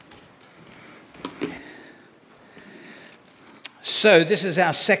So this is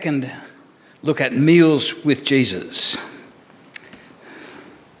our second look at meals with Jesus.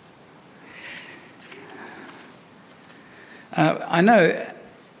 I know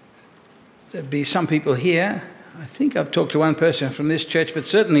there'd be some people here, I think I've talked to one person from this church, but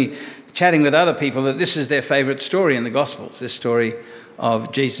certainly chatting with other people, that this is their favourite story in the Gospels, this story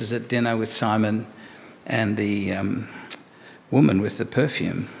of Jesus at dinner with Simon and the woman with the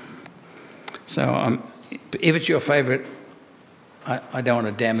perfume. So if it's your favourite, I don't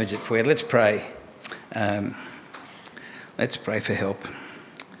want to damage it for you. Let's pray. Let's pray for help.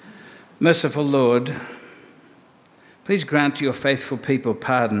 Merciful Lord, please grant to your faithful people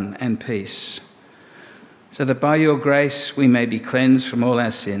pardon and peace, so that by your grace we may be cleansed from all our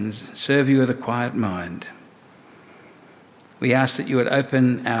sins, serve you with a quiet mind. We ask that you would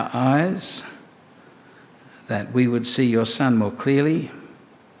open our eyes, that we would see your Son more clearly,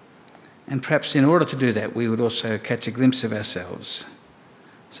 and perhaps in order to do that, we would also catch a glimpse of ourselves.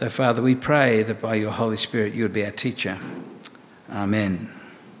 So, Father, we pray that by your Holy Spirit you would be our teacher. Amen.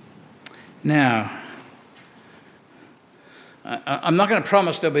 Now, I'm not going to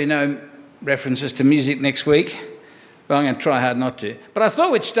promise there'll be no references to music next week, but I'm going to try hard not to. But I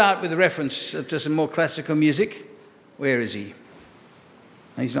thought we'd start with a reference to some more classical music. Where is he?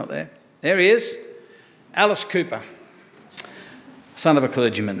 He's not there. There he is. Alice Cooper, son of a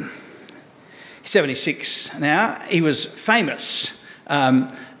clergyman. He's 76 now. He was famous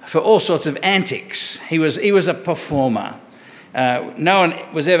for all sorts of antics. He was a performer. No one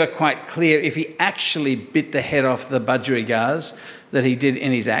was ever quite clear if he actually bit the head off the budgerigars that he did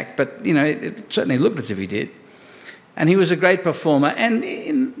in his act, but it certainly looked as if he did. And he was a great performer,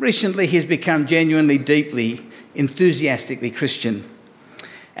 and recently he's become genuinely, deeply, enthusiastically Christian.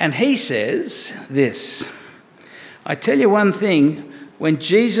 And he says this: I tell you one thing, when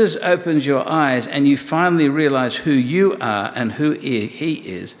Jesus opens your eyes and you finally realise who you are and who he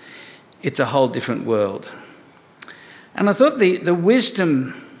is, it's a whole different world. And I thought the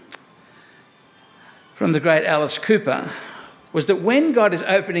wisdom from the great Alice Cooper was that when God is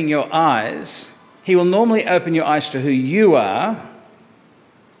opening your eyes, he will normally open your eyes to who you are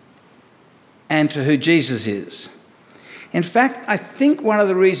and to who Jesus is. In fact, I think one of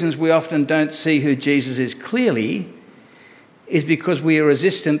the reasons we often don't see who Jesus is clearly is because we are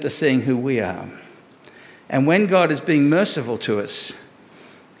resistant to seeing who we are. And when God is being merciful to us,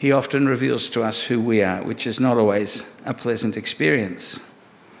 he often reveals to us who we are, which is not always a pleasant experience.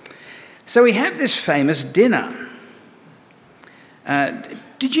 So we have this famous dinner.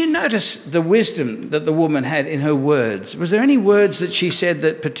 Did you notice the wisdom that the woman had in her words? Was there any words that she said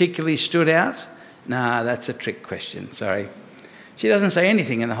that particularly stood out? Nah, that's a trick question, sorry. She doesn't say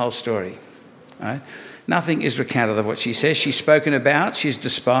anything in the whole story. Right? Nothing is recounted of what she says. She's spoken about, she's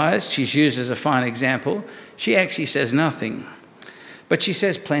despised, she's used as a fine example. She actually says nothing. But she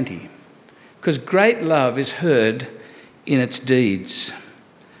says plenty, because great love is heard in its deeds.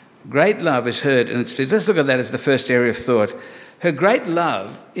 Great love is heard in its deeds. Let's look at that as the first area of thought. Her great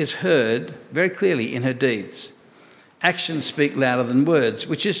love is heard very clearly in her deeds. Actions speak louder than words,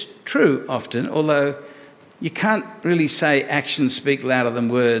 which is true often, although you can't really say actions speak louder than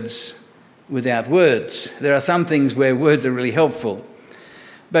words without words. There are some things where words are really helpful.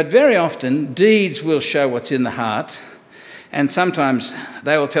 But very often, deeds will show what's in the heart, and sometimes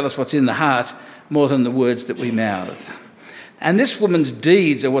they will tell us what's in the heart more than the words that we mouth. And this woman's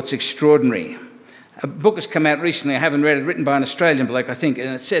deeds are what's extraordinary. A book has come out recently, I haven't read it, written by an Australian bloke, I think, and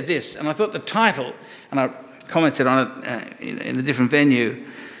it said this, and I thought the title, and I commented on it in a different venue,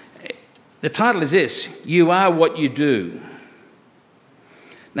 the title is this: You Are What You Do.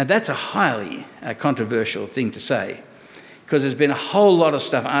 Now that's a highly controversial thing to say, because there's been a whole lot of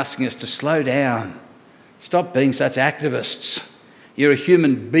stuff asking us to slow down, stop being such activists. You're a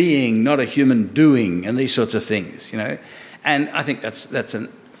human being, not a human doing, and these sorts of things, And I think that's a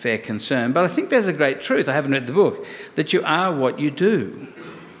fair concern. But I think there's a great truth, I haven't read the book, that you are what you do.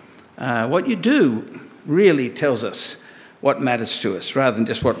 What you do really tells us what matters to us, rather than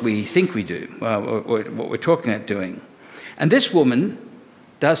just what we think we do, or what we're talking about doing. And this woman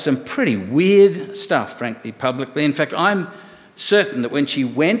does some pretty weird stuff, frankly, publicly. In fact, I'm certain that when she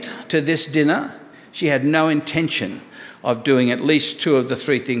went to this dinner, she had no intention of doing at least two of the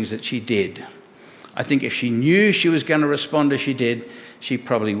three things that she did. I think if she knew she was going to respond as she did, she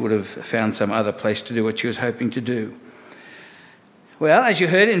probably would have found some other place to do what she was hoping to do. Well, as you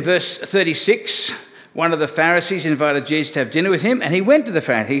heard in verse 36, one of the Pharisees invited Jesus to have dinner with him, and he went to the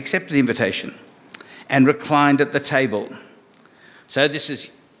Pharisee. He accepted the invitation and reclined at the table. So this is,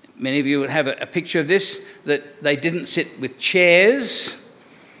 many of you would have a picture of this, that they didn't sit with chairs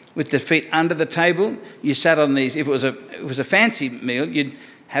with the feet under the table. You sat on these. If it was a fancy meal, you'd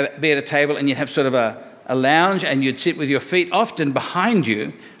be at a table and you'd have sort of a lounge, and you'd sit with your feet often behind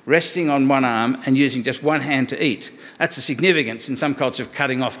you, resting on one arm and using just one hand to eat. That's the significance in some cultures of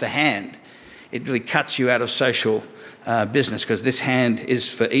cutting off the hand. It really cuts you out of social business, because this hand is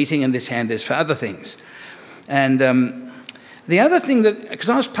for eating and this hand is for other things. And the other thing because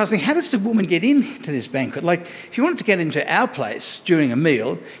I was puzzling, how does the woman get into this banquet? Like, if you wanted to get into our place during a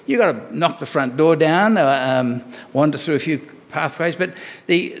meal, you've got to knock the front door down, wander through a few pathways. But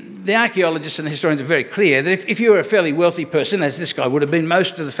the archaeologists and the historians are very clear that if you were a fairly wealthy person, as this guy would have been,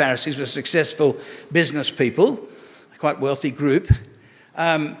 most of the Pharisees were successful business people, a quite wealthy group.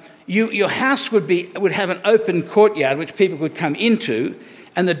 Your house would have an open courtyard which people could come into,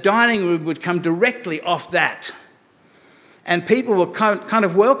 and the dining room would come directly off that. And people were kind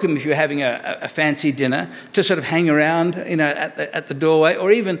of welcome, if you're having a fancy dinner, to sort of hang around, at the doorway,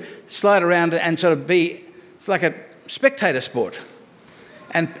 or even slide around and sort of it's like a spectator sport.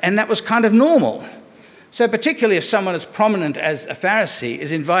 And that was kind of normal. So particularly if someone as prominent as a Pharisee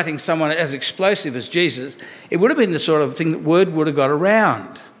is inviting someone as explosive as Jesus, it would have been the sort of thing that word would have got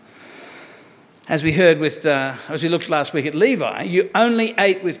around. As we heard as we looked last week at Levi, you only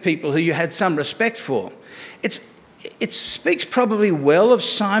ate with people who you had some respect for. It speaks probably well of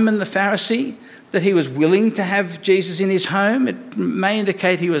Simon the Pharisee that he was willing to have Jesus in his home. It may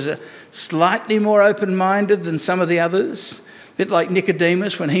indicate he was slightly more open-minded than some of the others. A bit like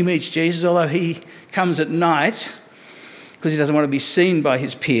Nicodemus when he meets Jesus, although he comes at night because he doesn't want to be seen by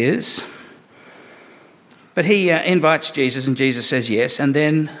his peers. But he invites Jesus, and Jesus says yes, and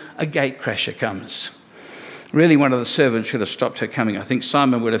then a gatecrasher comes. Really, one of the servants should have stopped her coming. I think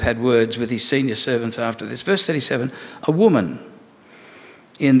Simon would have had words with his senior servants after this. Verse 37, a woman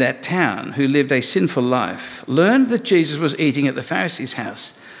in that town who lived a sinful life learned that Jesus was eating at the Pharisee's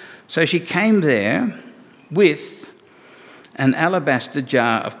house. So she came there with an alabaster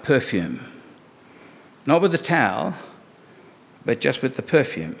jar of perfume, not with the towel, but just with the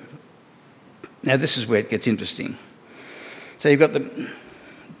perfume. Now, this is where it gets interesting. So you've got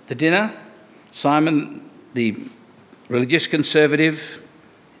the dinner, Simon, the religious conservative,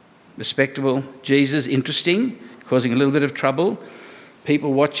 respectable, Jesus, interesting, causing a little bit of trouble,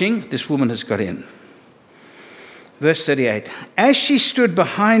 people watching. This woman has got in. Verse 38, as she stood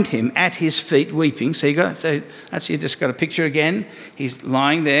behind him at his feet weeping, you just got a picture again. He's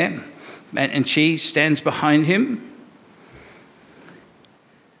lying there, and she stands behind him.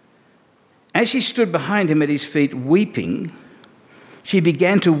 As she stood behind him at his feet weeping, she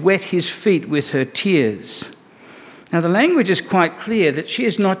began to wet his feet with her tears. Now the language is quite clear that she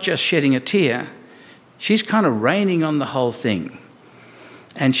is not just shedding a tear, she's kind of raining on the whole thing.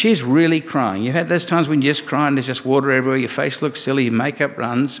 And she's really crying. You've had those times when you just cry and there's just water everywhere, your face looks silly, your makeup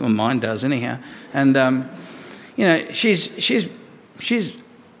runs, well mine does anyhow. And she's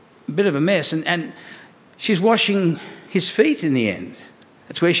a bit of a mess, and she's washing his feet in the end.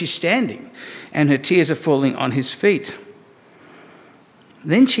 That's where she's standing, and her tears are falling on his feet.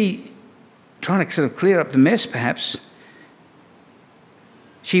 Then she, trying to sort of clear up the mess perhaps,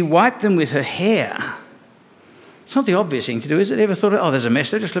 she wiped them with her hair. It's not the obvious thing to do, is it? Ever thought, there's a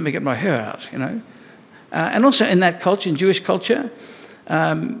mess there, just let me get my hair out, And also in that culture, in Jewish culture,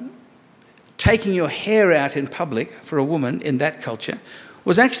 taking your hair out in public for a woman in that culture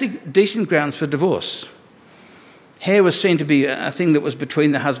was actually decent grounds for divorce. Hair was seen to be a thing that was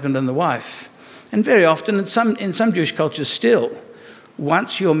between the husband and the wife. And very often, in some Jewish cultures still,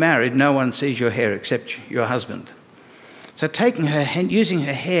 once you're married, no one sees your hair except your husband. So taking her hand, using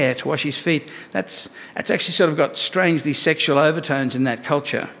her hair to wash his feet, that's actually sort of got strangely sexual overtones in that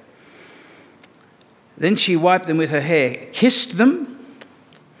culture. Then she wiped them with her hair, kissed them,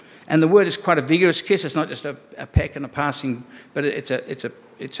 and the word is quite a vigorous kiss. It's not just a peck and a passing, but it's a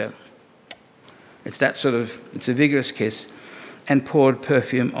vigorous kiss, and poured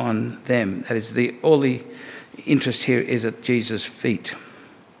perfume on them. That is, all the interest here is at Jesus' feet.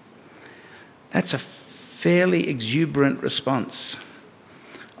 That's a fairly exuberant response.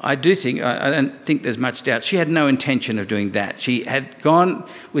 I don't think there's much doubt. She had no intention of doing that. She had gone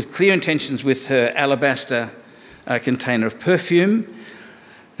with clear intentions with her alabaster container of perfume.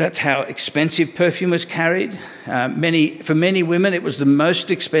 That's how expensive perfume was carried. For many women, it was the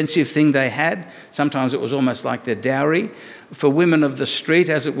most expensive thing they had. Sometimes it was almost like their dowry. For women of the street,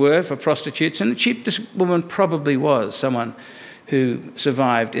 as it were, for prostitutes. And this woman probably was someone who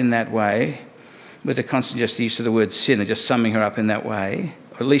survived in that way, with a constant just use of the word sinner, just summing her up in that way,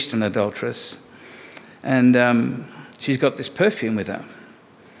 or at least an adulteress. And she's got this perfume with her.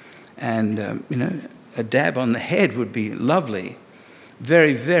 And, a dab on the head would be lovely.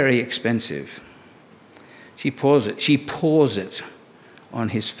 very, very expensive. She pours it on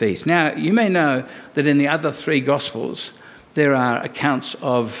his feet. Now, you may know that in the other three Gospels, there are accounts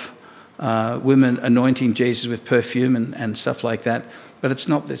of women anointing Jesus with perfume and stuff like that, but it's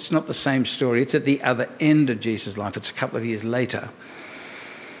not the same story. It's at the other end of Jesus' life. It's a couple of years later.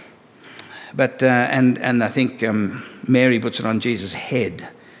 But and I think Mary puts it on Jesus' head.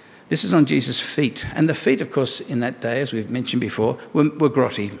 This is on Jesus' feet. And the feet, of course, in that day, as we've mentioned before, were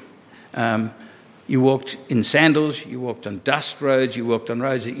grotty. You walked in sandals, you walked on dust roads, you walked on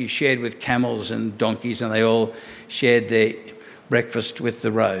roads that you shared with camels and donkeys, and they all shared their breakfast with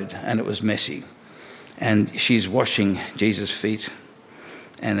the road, and it was messy. And she's washing Jesus' feet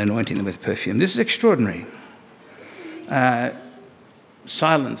and anointing them with perfume. This is extraordinary.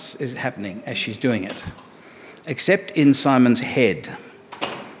 Silence is happening as she's doing it, except in Simon's head.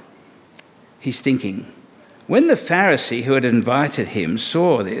 He's thinking. When the Pharisee who had invited him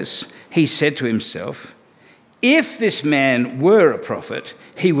saw this, he said to himself, if this man were a prophet,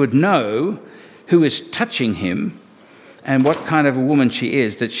 he would know who is touching him and what kind of a woman she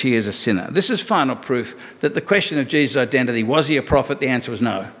is, that she is a sinner. This is final proof that the question of Jesus' identity, was he a prophet? The answer was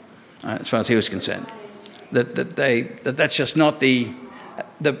no, as far as he was concerned. That's just not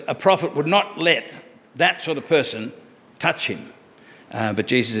a prophet would not let that sort of person touch him. But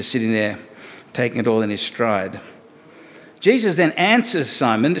Jesus is sitting there taking it all in his stride. Jesus then answers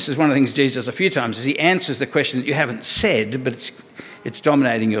Simon. This is one of the things Jesus does a few times, is he answers the question that you haven't said, but it's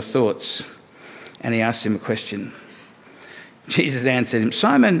dominating your thoughts. And he asks him a question. Jesus answered him,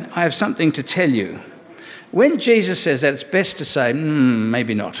 Simon, I have something to tell you. When Jesus says that, it's best to say,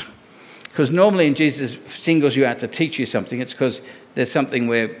 maybe not. Because normally when Jesus singles you out to teach you something, it's because there's something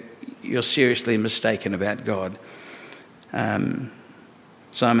where you're seriously mistaken about God.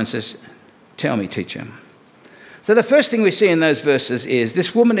 Simon says, tell me, teacher. So the first thing we see in those verses is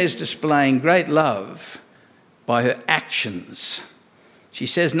this woman is displaying great love by her actions. She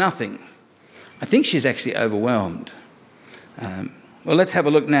says nothing. I think she's actually overwhelmed. Well, let's have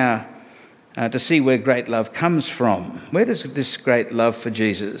a look now to see where great love comes from. Where does this great love for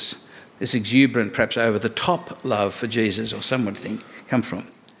Jesus, this exuberant, perhaps over-the-top love for Jesus, or some would think, come from?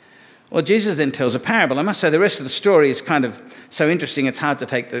 Well, Jesus then tells a parable. I must say the rest of the story is kind of so interesting, it's hard to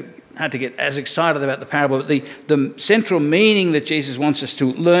get as excited about the parable. But the central meaning that Jesus wants us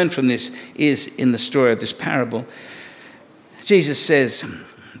to learn from this is in the story of this parable. Jesus says,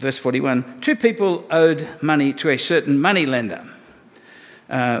 verse 41, 2 people owed money to a certain money lender.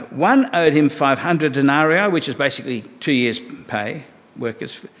 One owed him 500 denarii, which is basically 2 years' pay,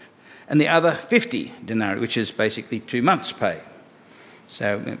 workers, and the other 50 denarii, which is basically 2 months' pay.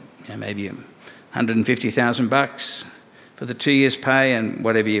 So maybe $150,000 for the 2 years' pay and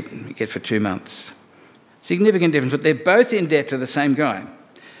whatever you get for 2 months. Significant difference, but they're both in debt to the same guy.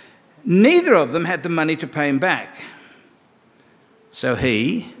 Neither of them had the money to pay him back. So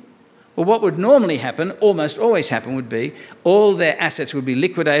what would normally happen, almost always happen, would be all their assets would be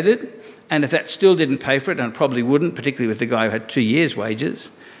liquidated, and if that still didn't pay for it, and it probably wouldn't, particularly with the guy who had 2 years' wages,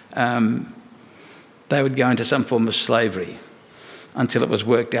 they would go into some form of slavery until it was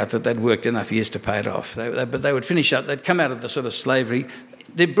worked out that they'd worked enough years to pay it off. But they would finish up, they'd come out of the sort of slavery.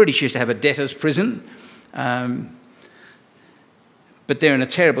 The British used to have a debtor's prison, but they're in a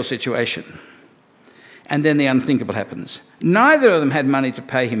terrible situation. And then the unthinkable happens. Neither of them had money to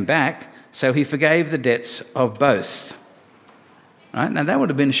pay him back, so he forgave the debts of both. Right? Now that would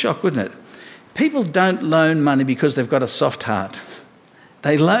have been a shock, wouldn't it? People don't loan money because they've got a soft heart.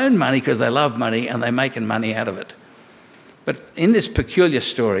 They loan money because they love money and they're making money out of it. But in this peculiar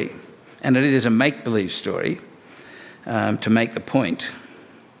story, and it is a make-believe story, to make the point,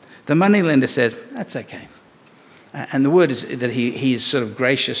 the moneylender says, that's okay. And the word is that he is sort of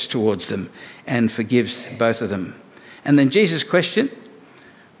gracious towards them and forgives both of them. And then Jesus' question,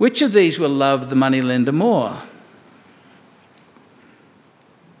 which of these will love the moneylender more?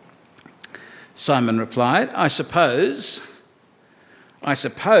 Simon replied, I suppose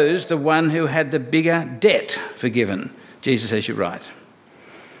the one who had the bigger debt forgiven. Jesus says, you're right.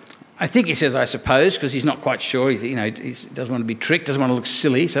 I think he says, I suppose, because he's not quite sure. He doesn't want to be tricked, doesn't want to look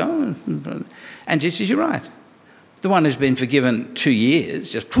silly. And Jesus says, you're right. The one who's been forgiven 2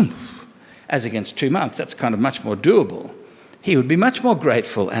 years, just poof, as against 2 months, that's kind of much more doable. He would be much more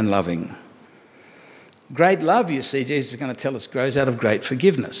grateful and loving. Great love, you see, Jesus is going to tell us, grows out of great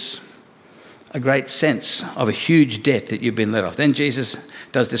forgiveness, a great sense of a huge debt that you've been let off. Then Jesus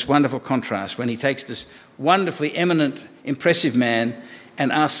does this wonderful contrast when he takes this wonderfully eminent, impressive man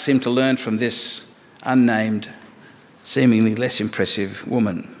and asks him to learn from this unnamed, seemingly less impressive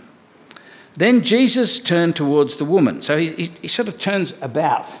woman. Then Jesus turned towards the woman. So he sort of turns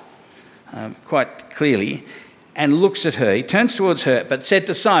about quite clearly and looks at her. He turns towards her, but said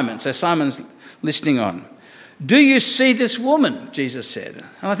to Simon, so Simon's listening on, "Do you see this woman?" Jesus said.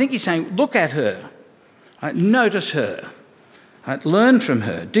 And I think he's saying, look at her. Right? Notice her. Right? Learn from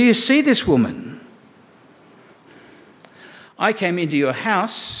her. Do you see this woman? I came into your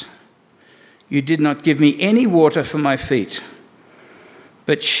house. You did not give me any water for my feet.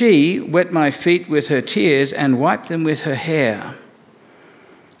 But she wet my feet with her tears and wiped them with her hair.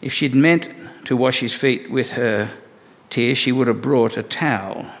 If she'd meant to wash his feet with her tears, she would have brought a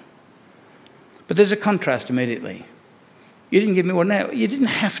towel. But there's a contrast immediately. You didn't give me water. Now, you didn't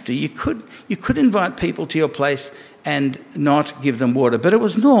have to. You could invite people to your place and not give them water, but it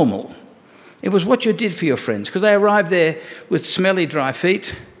was normal. It was what you did for your friends, because they arrived there with smelly, dry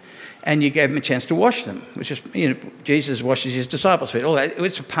feet, and you gave them a chance to wash them, which is, Jesus washes his disciples' feet. All that,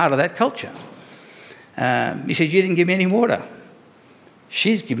 it's a part of that culture. He said, you didn't give me any water.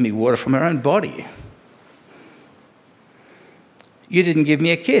 She's given me water from her own body. You didn't give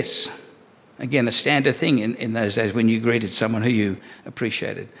me a kiss. Again, a standard thing in those days when you greeted someone who you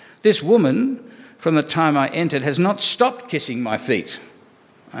appreciated. This woman, from the time I entered, has not stopped kissing my feet.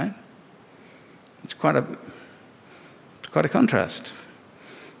 Right? It's quite a contrast.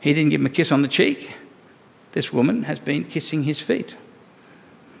 He didn't give him a kiss on the cheek. This woman has been kissing his feet.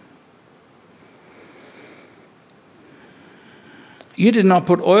 You did not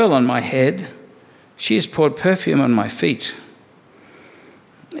put oil on my head. She has poured perfume on my feet.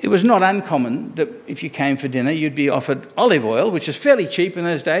 It was not uncommon that if you came for dinner, you'd be offered olive oil, which is fairly cheap in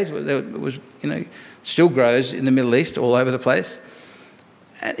those days. It was, still grows in the Middle East all over the place.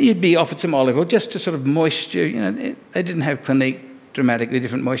 You'd be offered some olive oil just to sort of moisture. They didn't have Clinique dramatically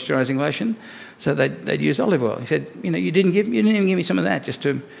different moisturising lotion, so they'd use olive oil. He said, you didn't even give me some of that just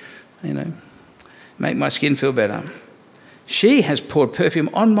to, make my skin feel better. She has poured perfume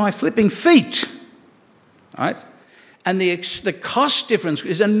on my flipping feet, right? And the cost difference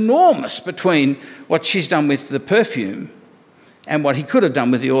is enormous between what she's done with the perfume and what he could have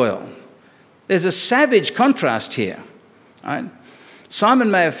done with the oil. There's a savage contrast here, right?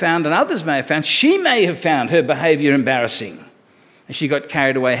 Simon may have found, and others may have found, she may have found her behaviour embarrassing. And she got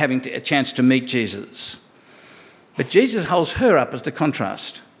carried away having a chance to meet Jesus. But Jesus holds her up as the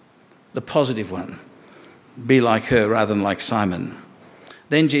contrast, the positive one. Be like her rather than like Simon.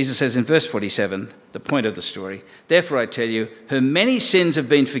 Then Jesus says in verse 47, the point of the story, therefore I tell you, her many sins have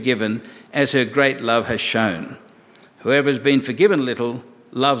been forgiven as her great love has shown. Whoever has been forgiven little,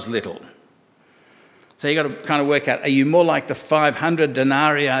 loves little. So you've got to kind of work out, are you more like the 500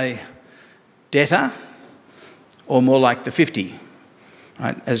 denarii debtor or more like the 50?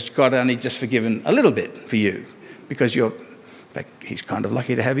 Right? Has God only just forgiven a little bit for you because he's kind of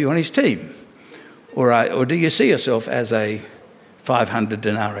lucky to have you on his team? Or do you see yourself as a 500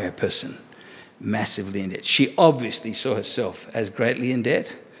 denarii person, massively in debt? She obviously saw herself as greatly in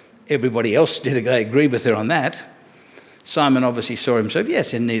debt. Everybody else did. They agreed with her on that. Simon obviously saw himself,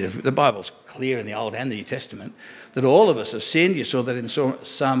 yes, in need of... The Bible's clear in the Old and the New Testament that all of us have sinned. You saw that in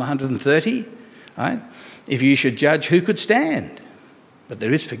Psalm 130, right? If you should judge, who could stand? But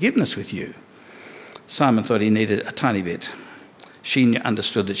there is forgiveness with you. Simon thought he needed a tiny bit. She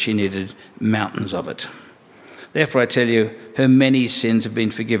understood that she needed mountains of it. Therefore, I tell you, her many sins have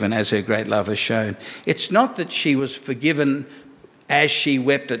been forgiven as her great love has shown. It's not that she was forgiven as she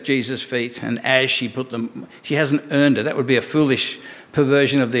wept at Jesus' feet and as she put them... She hasn't earned it. That would be a foolish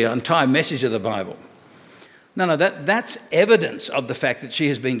perversion of the entire message of the Bible. No, that's evidence of the fact that she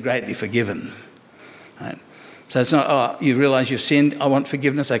has been greatly forgiven. Right? So it's not, you realise you've sinned, I want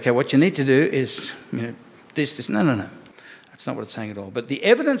forgiveness. Okay, what you need to do is, this. No. That's not what it's saying at all. But the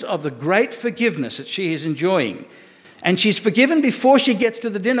evidence of the great forgiveness that she is enjoying, and she's forgiven before she gets to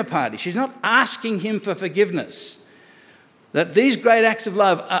the dinner party. She's not asking him for forgiveness. That these great acts of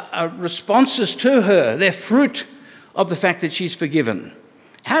love are responses to her. They're fruit of the fact that she's forgiven.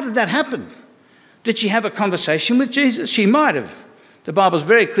 How did that happen? Did she have a conversation with Jesus? She might have. The Bible's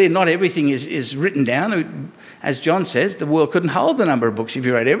very clear, not everything is written down. As John says, the world couldn't hold the number of books if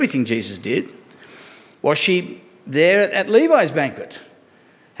you read everything Jesus did. Was she there at Levi's banquet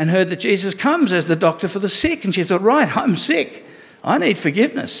and heard that Jesus comes as the doctor for the sick, and she thought, right, I'm sick, I need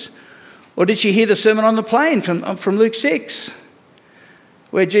forgiveness? Or did she hear the Sermon on the Plain from Luke 6,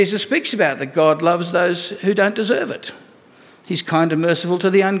 where Jesus speaks about that God loves those who don't deserve it? He's kind and merciful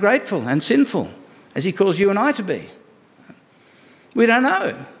to the ungrateful and sinful, as he calls you and I to be. We don't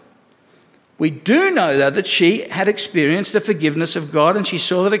know. We do know, though, that she had experienced the forgiveness of God, and she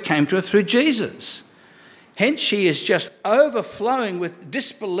saw that it came to her through Jesus. Hence, she is just overflowing with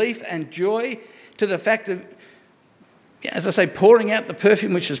disbelief and joy to the fact of, as I say, pouring out the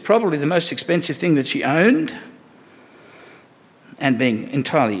perfume, which was probably the most expensive thing that she owned, and being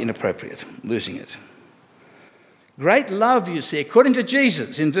entirely inappropriate, losing it. Great love, you see, according to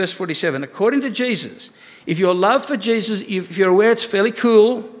Jesus, in verse 47, according to Jesus, if your love for Jesus, if you're aware it's fairly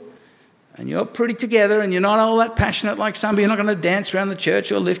cool, and you're pretty together and you're not all that passionate like some, you're not going to dance around the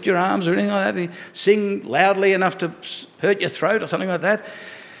church or lift your arms or anything like that, sing loudly enough to hurt your throat or something like that.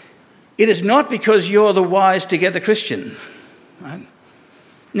 It is not because you're the wise together Christian. Right?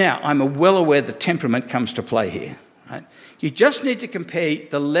 Now, I'm well aware that temperament comes to play here. Right? You just need to compare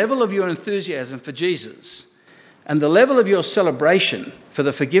the level of your enthusiasm for Jesus and the level of your celebration for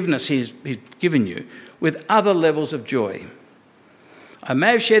the forgiveness he's given you with other levels of joy. I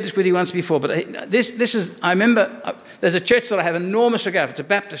may have shared this with you once before, but this is, I remember, there's a church that I have enormous regard for. It's a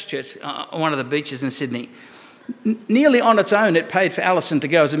Baptist church on one of the beaches in Sydney. Nearly on its own, it paid for Alison to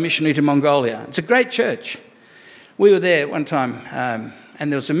go as a missionary to Mongolia. It's a great church. We were there one time,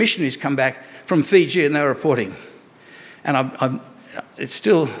 and there was some missionaries come back from Fiji, and they were reporting. And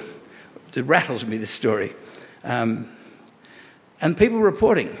it rattles me, this story. And people were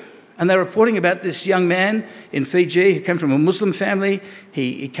reporting. And they were reporting about this young man in Fiji who came from a Muslim family.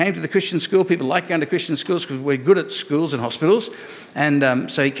 He came to the Christian school. People like going to Christian schools because we're good at schools and hospitals. And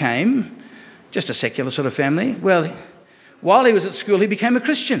so he came, just a secular sort of family. Well, while he was at school, he became a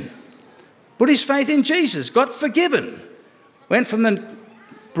Christian, put his faith in Jesus, got forgiven, went from the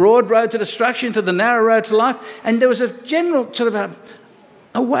broad road to destruction to the narrow road to life. And there was a general sort of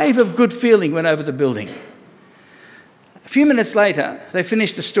a wave of good feeling went over the building. A few minutes later, they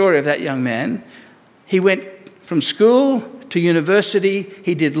finished the story of that young man. He went from school to university,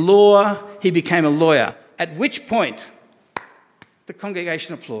 he did law, he became a lawyer, at which point the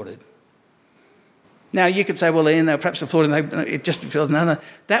congregation applauded. Now, you could say, well, Ian, they were perhaps applauding, it just felt, no.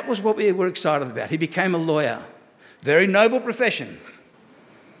 That was what we were excited about. He became a lawyer. Very noble profession.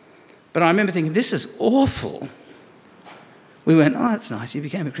 But I remember thinking, this is awful. We went, oh, that's nice, he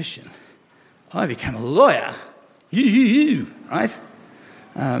became a Christian. I became a lawyer. Right?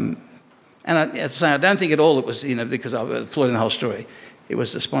 And I don't think at all it was, because I was applauding the whole story. It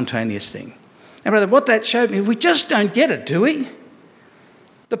was a spontaneous thing. And brother, what that showed me, we just don't get it, do we?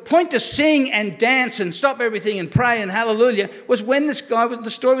 The point to sing and dance and stop everything and pray and hallelujah was when this guy, the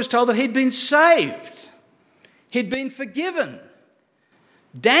story was told that he'd been saved. He'd been forgiven.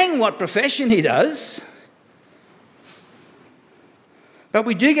 Dang what profession he does. But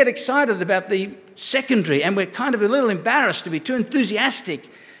we do get excited about the secondary, and we're kind of a little embarrassed to be too enthusiastic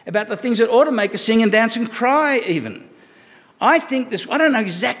about the things that ought to make us sing and dance and cry even. I don't know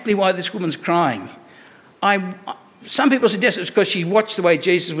exactly why this woman's crying. Some people suggest it's because she watched the way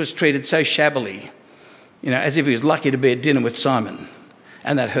Jesus was treated so shabbily, as if he was lucky to be at dinner with Simon,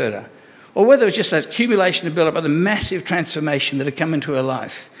 and that hurt her. Or whether it was just that accumulation to build up by the massive transformation that had come into her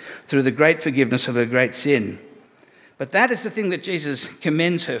life through the great forgiveness of her great sin. But that is the thing that Jesus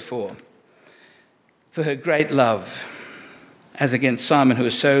commends her for her great love, as against Simon, who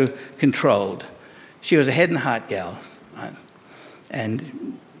was so controlled. She was a head and heart gal. Right?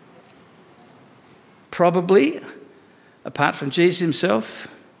 And probably, apart from Jesus himself,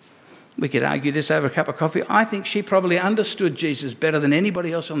 we could argue this over a cup of coffee, I think she probably understood Jesus better than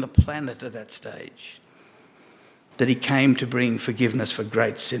anybody else on the planet at that stage, that he came to bring forgiveness for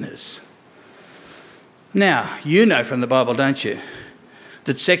great sinners. Now, you know from the Bible, don't you,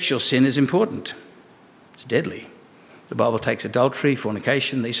 that sexual sin is important. It's deadly. The Bible takes adultery,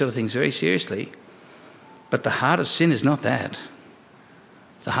 fornication, these sort of things very seriously. But the heart of sin is not that.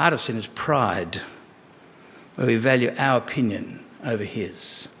 The heart of sin is pride, where we value our opinion over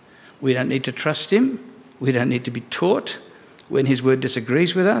his. We don't need to trust him. We don't need to be taught. When his word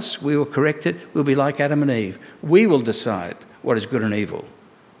disagrees with us, we will correct it. We'll be like Adam and Eve. We will decide what is good and evil.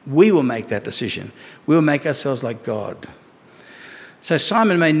 We will make that decision. We will make ourselves like God. So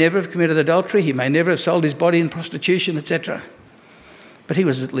Simon may never have committed adultery. He may never have sold his body in prostitution, etc. But he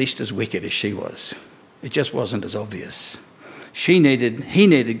was at least as wicked as she was. It just wasn't as obvious. He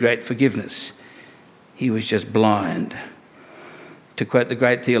needed great forgiveness. He was just blind. To quote the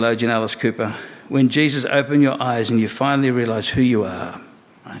great theologian Alice Cooper, when Jesus opened your eyes and you finally realise who you are,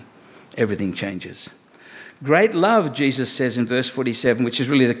 right, everything changes. Great love, Jesus says in verse 47, which is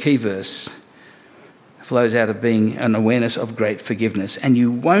really the key verse, flows out of being an awareness of great forgiveness. And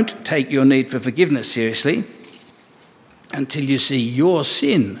you won't take your need for forgiveness seriously until you see your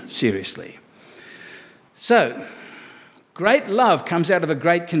sin seriously. So, great love comes out of a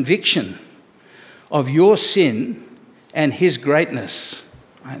great conviction of your sin and his greatness.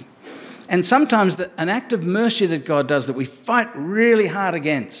 Right? And sometimes an act of mercy that God does that we fight really hard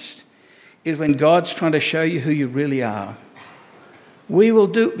against is when God's trying to show you who you really are. We will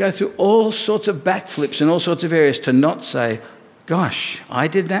go through all sorts of backflips in all sorts of areas to not say, gosh, I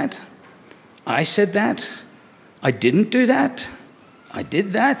did that. I said that. I didn't do that. I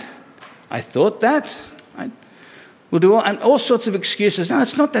did that. I thought that. We'll do all sorts of excuses. No,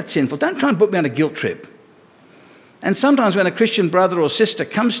 it's not that sinful. Don't try and put me on a guilt trip. And sometimes when a Christian brother or sister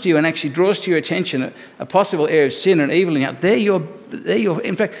comes to you and actually draws to your attention a possible area of sin and evil in you,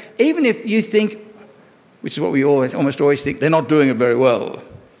 in fact, even if you think, which is what we almost always think, they're not doing it very well,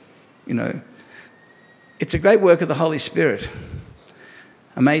 it's a great work of the Holy Spirit.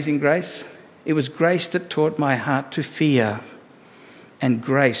 Amazing grace. It was grace that taught my heart to fear, and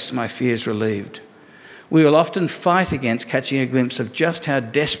grace my fears relieved. We will often fight against catching a glimpse of just how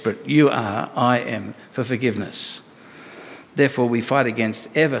desperate you are, I am, for forgiveness. Therefore, we fight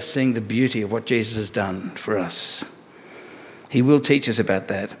against ever seeing the beauty of what Jesus has done for us. He will teach us about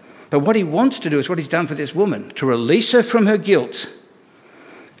that. But what he wants to do is what he's done for this woman, to release her from her guilt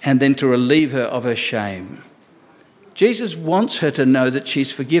and then to relieve her of her shame. Jesus wants her to know that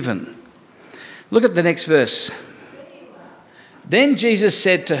she's forgiven. Look at the next verse. Then Jesus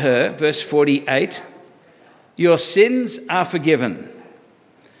said to her, verse 48, your sins are forgiven.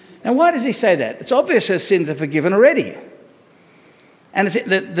 Now, why does he say that? It's obvious her sins are forgiven already. And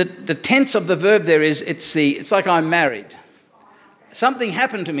the tense of the verb there is, it's like I'm married. Something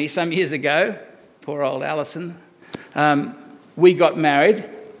happened to me some years ago. Poor old Alison. We got married.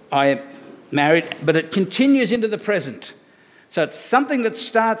 I am married, but it continues into the present. So it's something that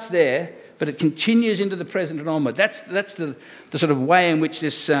starts there, but it continues into the present and onward. That's the sort of way in which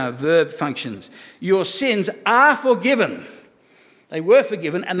this verb functions. Your sins are forgiven. They were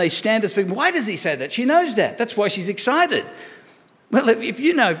forgiven and they stand as forgiven. Why does he say that? She knows that. That's why she's excited. Well, if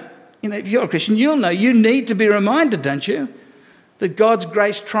if you're a Christian, you'll know you need to be reminded, don't you, that God's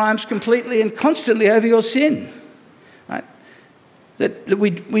grace triumphs completely and constantly over your sin. Right? That we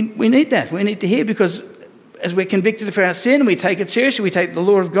need that. We need to hear, because as we're convicted for our sin, we take it seriously, we take the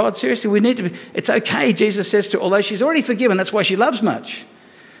law of God seriously, we need to be, it's okay, Jesus says to, although she's already forgiven, that's why she loves much.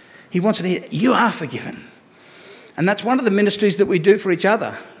 He wants her to hear, you are forgiven. And that's one of the ministries that we do for each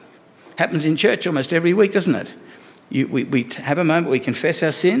other. Happens in church almost every week, doesn't it? We have a moment, we confess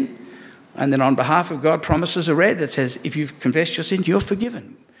our sin, and then on behalf of God, promises are read that says, if you've confessed your sin, you're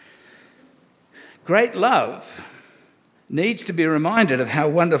forgiven. Great love needs to be reminded of how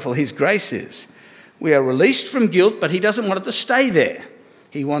wonderful his grace is. We are released from guilt, but he doesn't want it to stay there.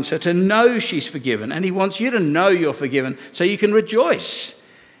 He wants her to know she's forgiven, and he wants you to know you're forgiven so you can rejoice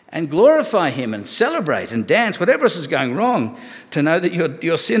and glorify him and celebrate and dance, whatever else is going wrong, to know that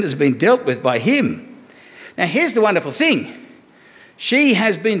your sin has been dealt with by him. Now, here's the wonderful thing. She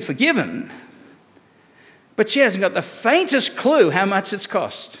has been forgiven, but she hasn't got the faintest clue how much it's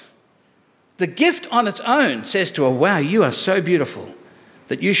cost. The gift on its own says to her, wow, you are so beautiful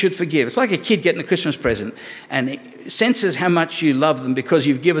that you should forgive. It's like a kid getting a Christmas present and it senses how much you love them because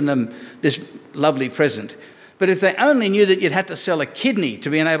you've given them this lovely present. But if they only knew that you'd had to sell a kidney to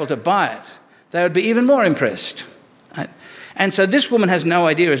be able to buy it, they would be even more impressed. Right? And so this woman has no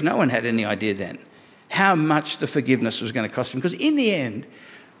idea, as no one had any idea then, how much the forgiveness was going to cost them. Because in the end,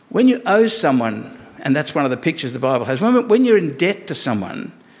 when you owe someone, and that's one of the pictures the Bible has, when you're in debt to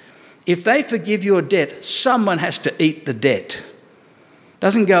someone, if they forgive your debt, someone has to eat the debt.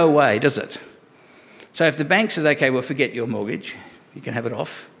 Doesn't go away, does it? So if the bank says, okay, well, forget your mortgage, you can have it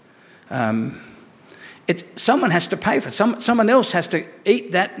off. Someone has to pay for it. Someone else has to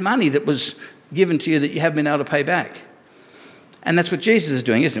eat that money that was given to you that you haven't been able to pay back. And that's what Jesus is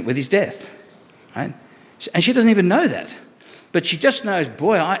doing, isn't it, with his death? Right? And she doesn't even know that. But she just knows,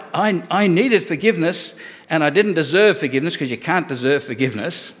 boy, I needed forgiveness and I didn't deserve forgiveness, because you can't deserve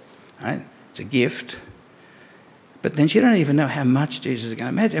forgiveness. Right? It's a gift. But then she don't even know how much Jesus is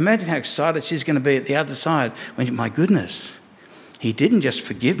going to imagine how excited she's going to be at the other side when, my goodness, he didn't just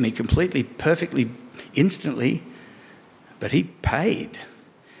forgive me completely, perfectly, instantly, but he paid.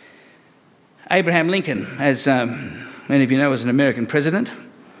 Abraham Lincoln, as many of you know, was an American president.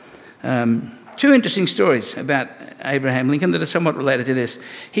 Two interesting stories about Abraham Lincoln that are somewhat related to this.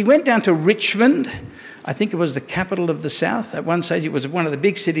 He went down to Richmond. I think it was the capital of the South. At one stage, it was one of the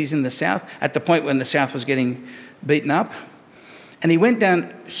big cities in the South, at the point when the South was getting beaten up. And he went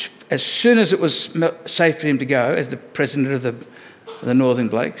down as soon as it was safe for him to go, as the president of the Northern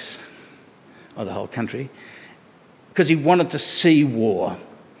Blokes, or the whole country, because he wanted to see war.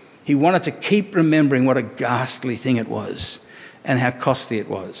 He wanted to keep remembering what a ghastly thing it was and how costly it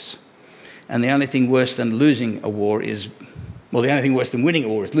was. And the only thing worse than losing a war the only thing worse than winning a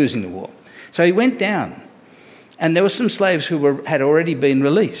war is losing the war. So he went down, and there were some slaves who had already been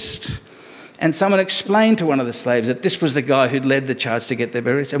released. And someone explained to one of the slaves that this was the guy who'd led the charge to get their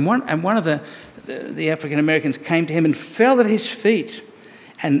release. And one of the African Americans came to him and fell at his feet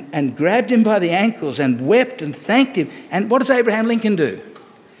and grabbed him by the ankles and wept and thanked him. And what does Abraham Lincoln do?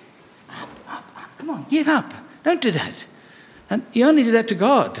 Up, come on, get up. Don't do that. And you only do that to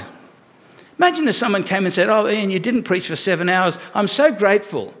God. Imagine if someone came and said, "Oh, Ian, you didn't preach for 7 hours. I'm so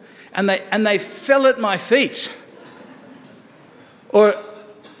grateful." And they fell at my feet.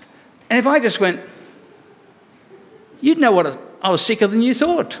 And if I just went, you'd know what I was sicker than you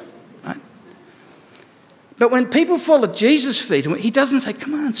thought. Right? But when people fall at Jesus' feet, he doesn't say,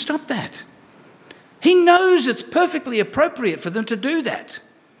 "Come on, stop that." He knows it's perfectly appropriate for them to do that.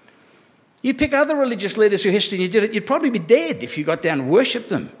 You pick other religious leaders through history and you did it, you'd probably be dead if you got down and worshipped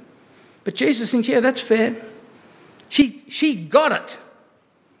them. But Jesus thinks, yeah, that's fair. She got it.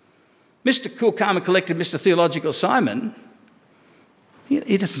 Mr. Cool, Calm and Collected, Mr. Theological Simon,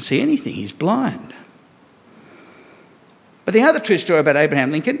 he doesn't see anything. He's blind. But the other true story about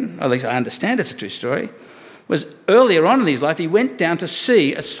Abraham Lincoln, or at least I understand it's a true story, was earlier on in his life, he went down to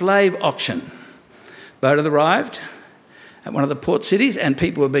see a slave auction. Boat had arrived at one of the port cities and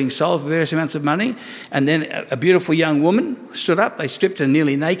people were being sold for various amounts of money. And then a beautiful young woman stood up. They stripped her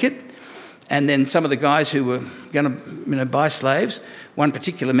nearly naked. And then some of the guys who were going to buy slaves, one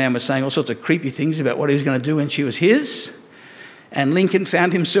particular man was saying all sorts of creepy things about what he was going to do when she was his. And Lincoln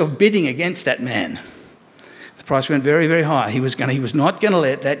found himself bidding against that man. The price went very, very high. He was not going to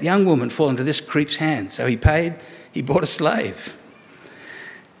let that young woman fall into this creep's hands. So he bought a slave,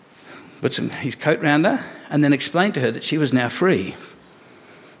 put his coat round her, and then explained to her that she was now free.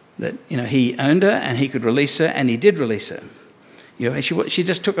 That, he owned her and he could release her, and he did release her. And she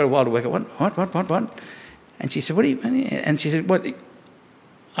just took her a while to work out, what? And she said, what do you mean? And she said, what?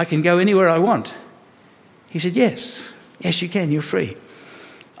 I can go anywhere I want. He said, yes. Yes, you can. You're free.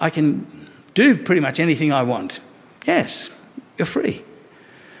 I can do pretty much anything I want. Yes, you're free.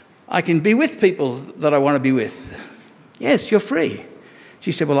 I can be with people that I want to be with. Yes, you're free.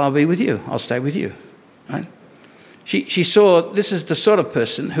 She said, well, I'll be with you. I'll stay with you. Right? She saw this is the sort of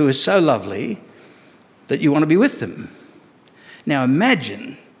person who is so lovely that you want to be with them. Now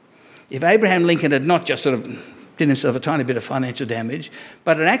imagine if Abraham Lincoln had not just sort of did himself a tiny bit of financial damage,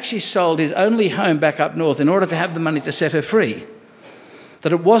 but had actually sold his only home back up north in order to have the money to set her free.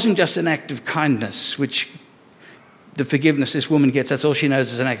 That it wasn't just an act of kindness, which the forgiveness this woman gets, that's all she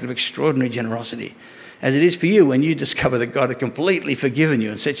knows is an act of extraordinary generosity, as it is for you when you discover that God had completely forgiven you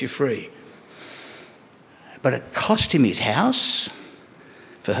and set you free. But it cost him his house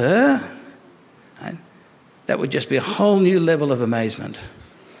for her. Right? That would just be a whole new level of amazement.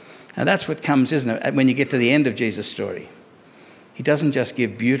 Now that's what comes, isn't it, when you get to the end of Jesus' story. He doesn't just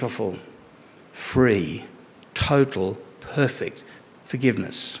give beautiful, free, total, perfect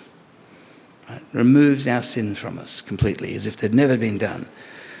forgiveness. Right? Removes our sins from us completely, as if they'd never been done.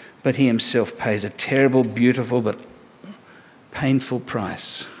 But he himself pays a terrible, beautiful, but painful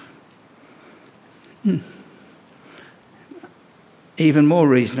price. Even more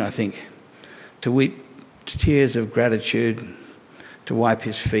reason, I think, to weep tears of gratitude, to wipe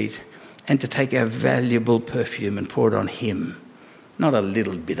his feet, and to take our valuable perfume and pour it on him. Not a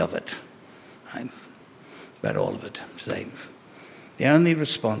little bit of it, right? But all of it. Say, the only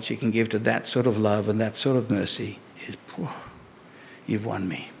response you can give to that sort of love and that sort of mercy is, you've won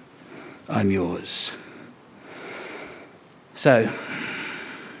me. I'm yours. So,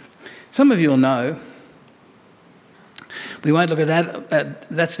 some of you will know, we won't look at that.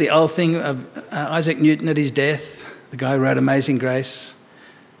 That's the old thing of Isaac Newton at his death, the guy who wrote Amazing Grace.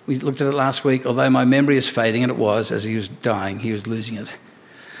 We looked at it last week, although my memory is fading, and it was, as he was dying, he was losing it.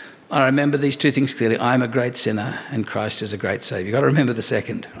 I remember these two things clearly. I'm a great sinner and Christ is a great Saviour. You've got to remember the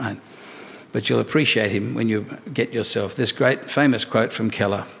second, right? But you'll appreciate him when you get yourself. This great famous quote from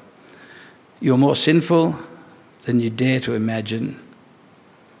Keller: you're more sinful than you dare to imagine.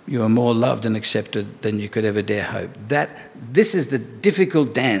 You are more loved and accepted than you could ever dare hope. This is the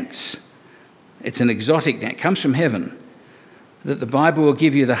difficult dance. It's an exotic dance. It comes from heaven. That the Bible will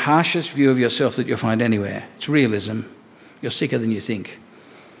give you the harshest view of yourself that you'll find anywhere. It's realism. You're sicker than you think.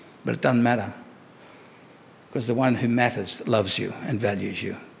 But it doesn't matter. Because the one who matters loves you and values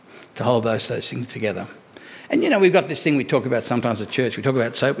you. To hold those things together. And we've got this thing we talk about sometimes at church. We talk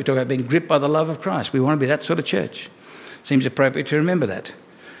about soap. We talk about being gripped by the love of Christ. We want to be that sort of church. Seems appropriate to remember that.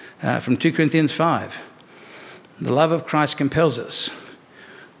 From 2 Corinthians 5. The love of Christ compels us.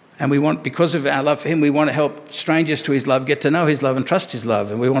 And we want, because of our love for him, we want to help strangers to his love get to know his love and trust his love.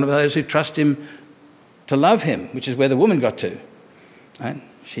 And we want those who trust him to love him, which is where the woman got to. Right?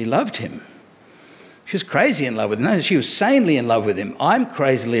 She loved him. She was crazy in love with him. No, she was sanely in love with him. I'm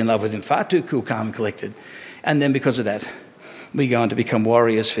crazily in love with him, far too cool, calm and collected. And then because of that, we go on to become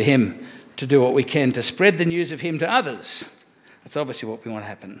warriors for him, to do what we can to spread the news of him to others. That's obviously what we want to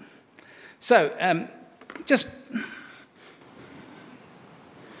happen. So,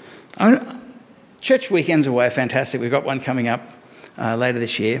 church weekends away are fantastic. We've got one coming up later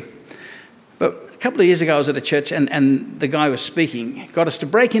this year. But a couple of years ago I was at a church and the guy was speaking, got us to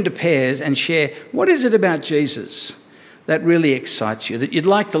break into pairs and share what is it about Jesus that really excites you, that you'd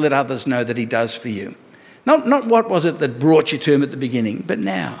like to let others know that he does for you. Not what was it that brought you to him at the beginning, but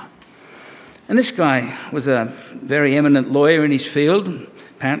now. And this guy was a very eminent lawyer in his field,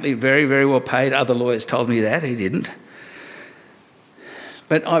 apparently very, very well paid. Other lawyers told me that, he didn't.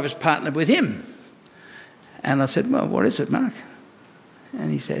 But I was partnered with him. And I said, well, what is it, Mark?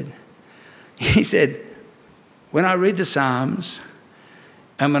 And he said, when I read the Psalms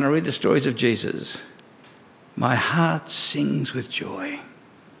and when I read the stories of Jesus, my heart sings with joy.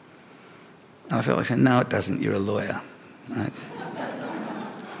 And I felt like saying, no, it doesn't. You're a lawyer. Right?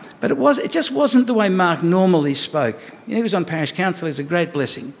 But it just wasn't the way Mark normally spoke. You know, he was on parish council. It's a great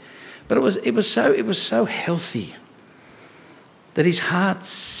blessing. But it was so healthy that his heart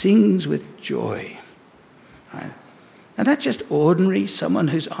sings with joy. Right? And that's just ordinary, someone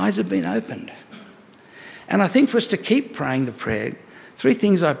whose eyes have been opened. And I think for us to keep praying the prayer, 3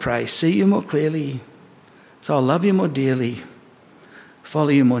 things I pray: see you more clearly, so I'll love you more dearly, follow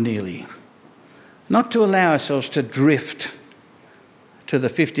you more nearly. Not to allow ourselves to drift to the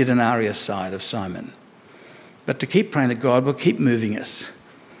 50 denarius side of Simon, but to keep praying that God will keep moving us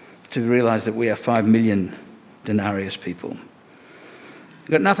to realise that we are 5 million denarius people.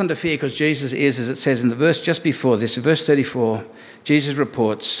 We've got nothing to fear because Jesus is, as it says in the verse just before this, verse 34, Jesus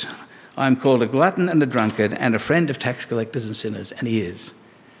reports, I am called a glutton and a drunkard and a friend of tax collectors and sinners, and he is.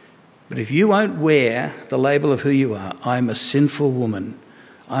 But if you won't wear the label of who you are, I'm a sinful woman,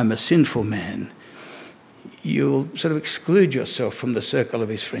 I'm a sinful man, you'll sort of exclude yourself from the circle of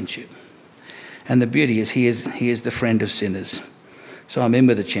his friendship. And the beauty is he is the friend of sinners. So I'm in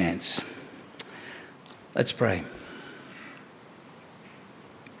with a chance. Let's pray.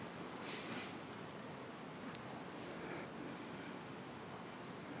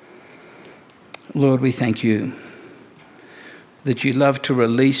 Lord, we thank you that you love to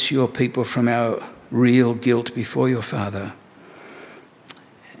release your people from our real guilt before your Father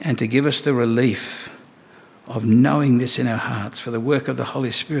and to give us the relief of knowing this in our hearts for the work of the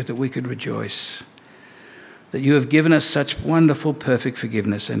Holy Spirit, that we could rejoice, that you have given us such wonderful, perfect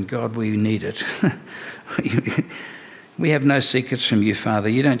forgiveness, and God, we need it. We have no secrets from you, Father.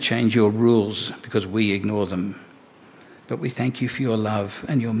 You don't change your rules because we ignore them. But we thank you for your love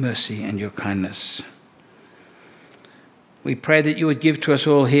and your mercy and your kindness. We pray that you would give to us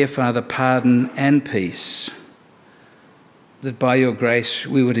all here, Father, pardon and peace, that by your grace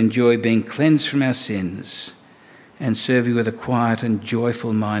we would enjoy being cleansed from our sins and serve you with a quiet and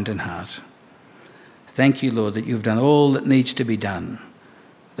joyful mind and heart. Thank you, Lord, that you've done all that needs to be done,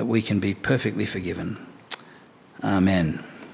 that we can be perfectly forgiven. Amen.